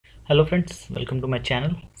Hello friends, welcome to my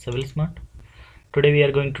channel Civil Smart. Today we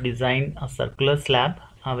are going to design a circular slab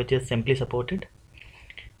which is simply supported,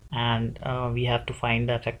 and we have to find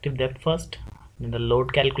the effective depth first, then the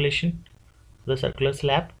load calculation of the circular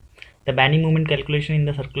slab, the bending moment calculation in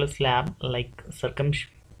the circular slab, like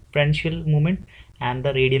circumferential moment and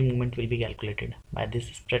the radial moment will be calculated by this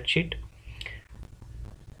spreadsheet.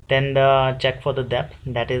 Then the check for the depth,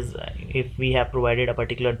 that is if we have provided a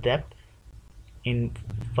particular depth in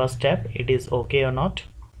first step, it is okay or not.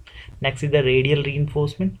 Next is the radial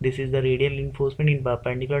reinforcement. This is the radial reinforcement in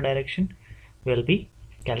perpendicular direction will be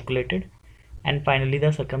calculated. And finally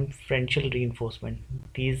the circumferential reinforcement,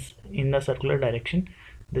 these in the circular direction,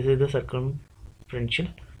 this is the circumferential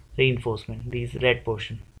reinforcement, these red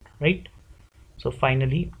portion, right? So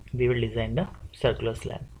finally we will design the circular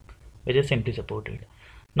slab which is simply supported.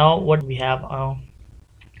 Now what we have a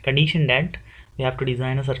condition that we have to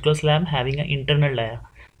design a circular slab having an internal dia.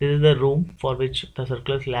 This is the room for which the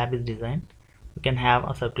circular slab is designed. You can have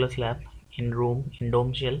a circular slab in room, in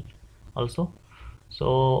dome shell also.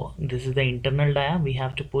 So this is the internal dia. We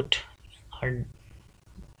have to put our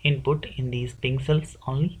input in these pink cells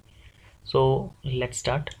only. So let's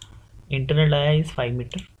start. Internal dia is 5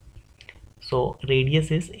 meter. So radius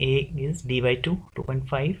is A is d by 2,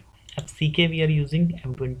 2.5. FCK we are using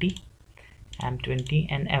M20, and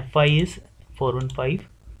Fi is 415,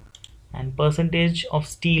 and percentage of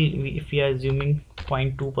steel if we are assuming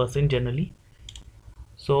 0.2% generally.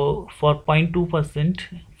 So for 0.2%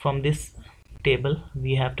 from this table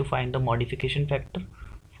we have to find the modification factor.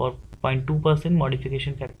 For 0.2%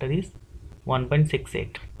 modification factor is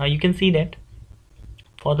 1.68. Now you can see that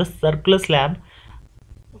for the circular slab,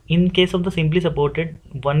 in case of the simply supported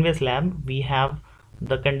one-way slab, we have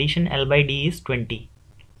the condition L by D is 20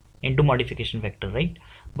 into modification factor, right?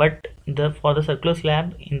 But for the circular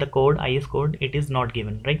slab in the code, IS code, it is not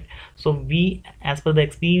given, right? So we, as per the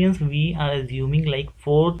experience, we are assuming like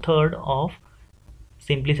 4/3 of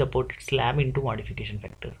simply supported slab into modification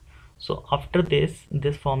factor. So after this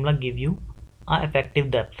formula give you a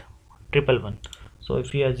effective depth 111. So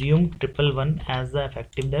if you assume 111 as the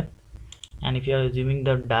effective depth, and if you are assuming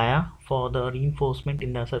the dia for the reinforcement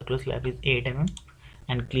in the circular slab is 8 mm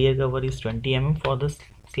and clear cover is 20 mm for the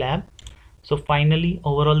slab, so finally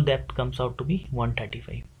overall depth comes out to be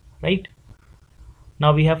 135, right?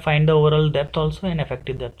 Now we have find the overall depth also, and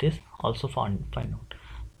effective depth is also find out.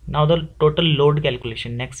 Now the total load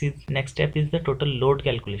calculation. Next step is the total load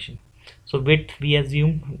calculation. So width we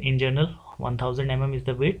assume in general 1000 mm is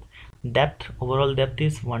the width. Depth, overall depth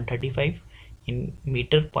is 135 in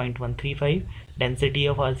meter, 0.135. Density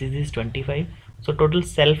of RCC is 25. So total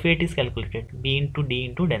self weight is calculated, B into D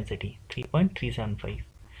into density, 3.375.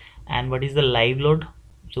 and what is the live load,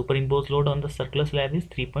 superimposed load on the circular slab is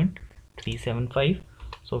 3.375.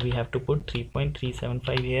 so we have to put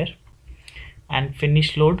 3.375 here. And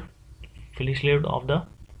finish load of the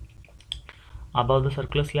above the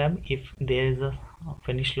circular slab, if there is a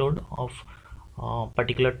finish load of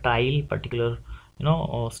particular tile, particular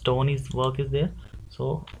stone is work is there,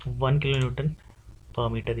 so 1 kilonewton per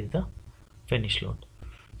meter is the finish load.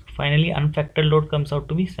 Finally unfactored load comes out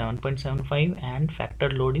to be 7.75, and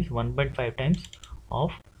factored load is 1.5 times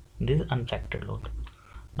of this unfactored load.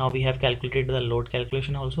 Now we have calculated the load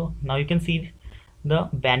calculation also. Now you can see the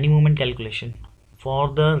bending moment calculation for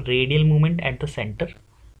the radial moment at the center.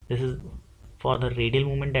 This is for the radial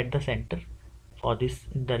moment at the center. For this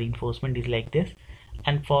the reinforcement is like this,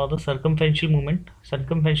 and for the circumferential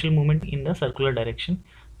moment in the circular direction,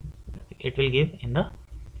 it will give in the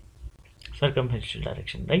circumferential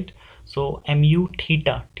direction, right? So mu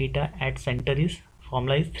theta at center is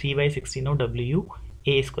formula is 3/16 of W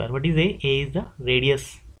A square. What is A? A is the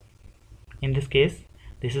radius. In this case,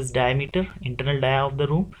 this is diameter, internal dia of the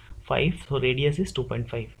room 5, so radius is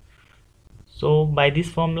 2.5. So by this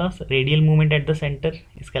formula, radial movement at the center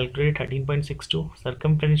is calculated 13.62.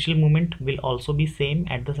 Circumferential movement will also be same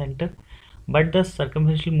at the center, but the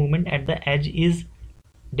circumferential movement at the edge is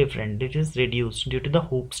different. It is reduced due to the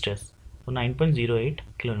hoop stress. So 9.08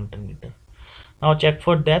 kilonewton meter. Now check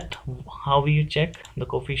for depth. How will you check? The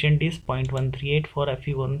coefficient is 0.138 for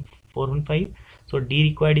Fe415. So D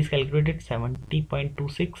required is calculated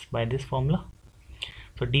 70.26 by this formula.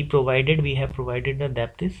 So D provided, we have provided the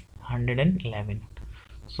depth is 111.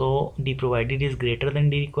 So D provided is greater than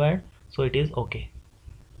D required, so it is okay.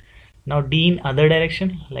 Now D in other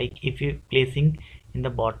direction, like if you placing in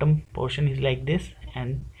the bottom portion is like this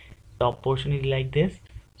and top portion is like this,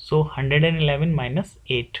 so 111 minus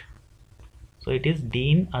 8, so it is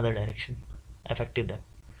D in other direction, effective depth.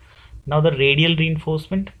 Now the radial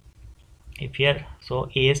reinforcement, if here, so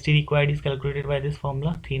AST required is calculated by this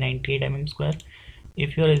formula 398 mm square.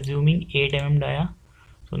 If you are assuming 8 mm dia,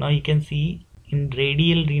 so now you can see in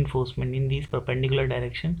radial reinforcement in this perpendicular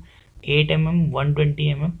direction 8 mm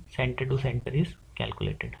 120 mm center to center is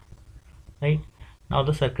calculated, right? Now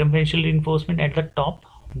the circumferential reinforcement at the top,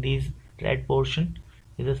 this red portion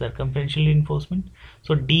is a circumferential reinforcement.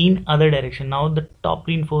 So D in other direction, now the top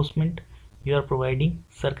reinforcement you are providing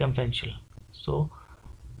circumferential, so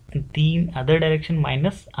D in other direction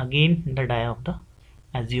minus again the dia of the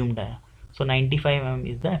assumed dia, so 95 mm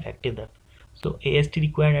is the effective depth. So AST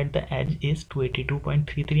required at the edge is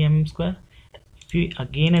 282.33 mm square. If you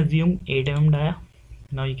again assume 8 mm dia,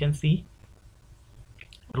 now you can see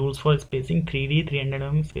rules for spacing 3D 300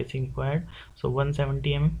 mm spacing required, so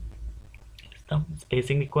 170 mm is the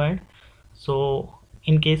spacing required. So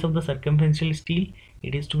in case of the circumferential steel,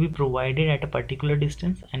 it is to be provided at a particular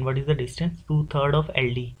distance, and what is the distance? 2/3 of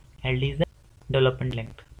LD. LD is the development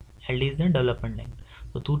length. LD is the development length.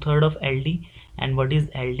 So 2/3 of LD, and what is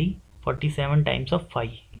LD? 47 times of phi.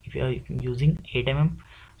 If you are using 8 mm,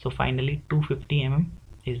 so finally 250 mm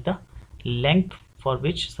is the length for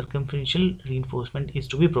which circumferential reinforcement is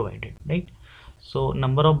to be provided, right? So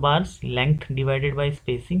number of bars, length divided by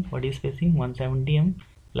spacing. What is spacing? 170 mm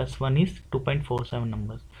plus 1 is 2.47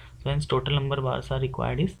 numbers. So hence total number of bars are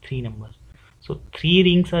required is 3 numbers. So 3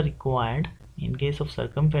 rings are required in case of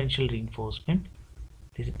circumferential reinforcement.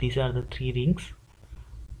 These are the 3 rings.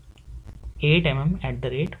 8 mm at the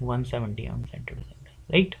rate 170 mm center to center,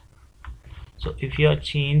 right? So if you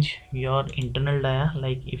change your internal dia,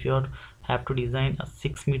 like if you have to design a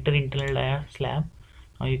 6 meter internal dia slab,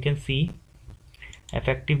 now you can see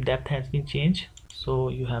effective depth has been changed, so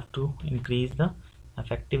you have to increase the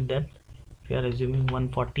effective depth. If you are assuming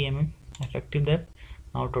 140 mm effective depth,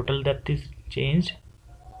 now total depth is changed,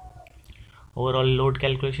 overall load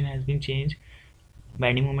calculation has been changed,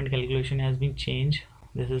 bending moment calculation has been changed.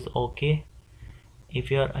 This is okay. If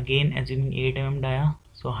you are again assuming 8 mm dia,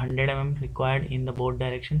 so 100 mm required in the both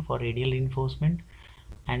direction for radial reinforcement.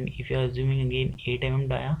 And if you are assuming again 8 mm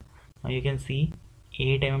dia, now you can see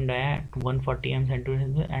 8 mm dia at 140 mm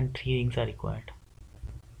centimeter and 3 rings are required.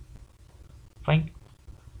 Fine.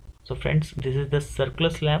 So friends, this is the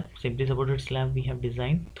circular slab, simply supported slab we have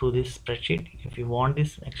designed through this spreadsheet. If you want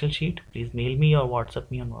this Excel sheet, please mail me or WhatsApp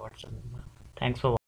me on my WhatsApp number. Thanks for watching.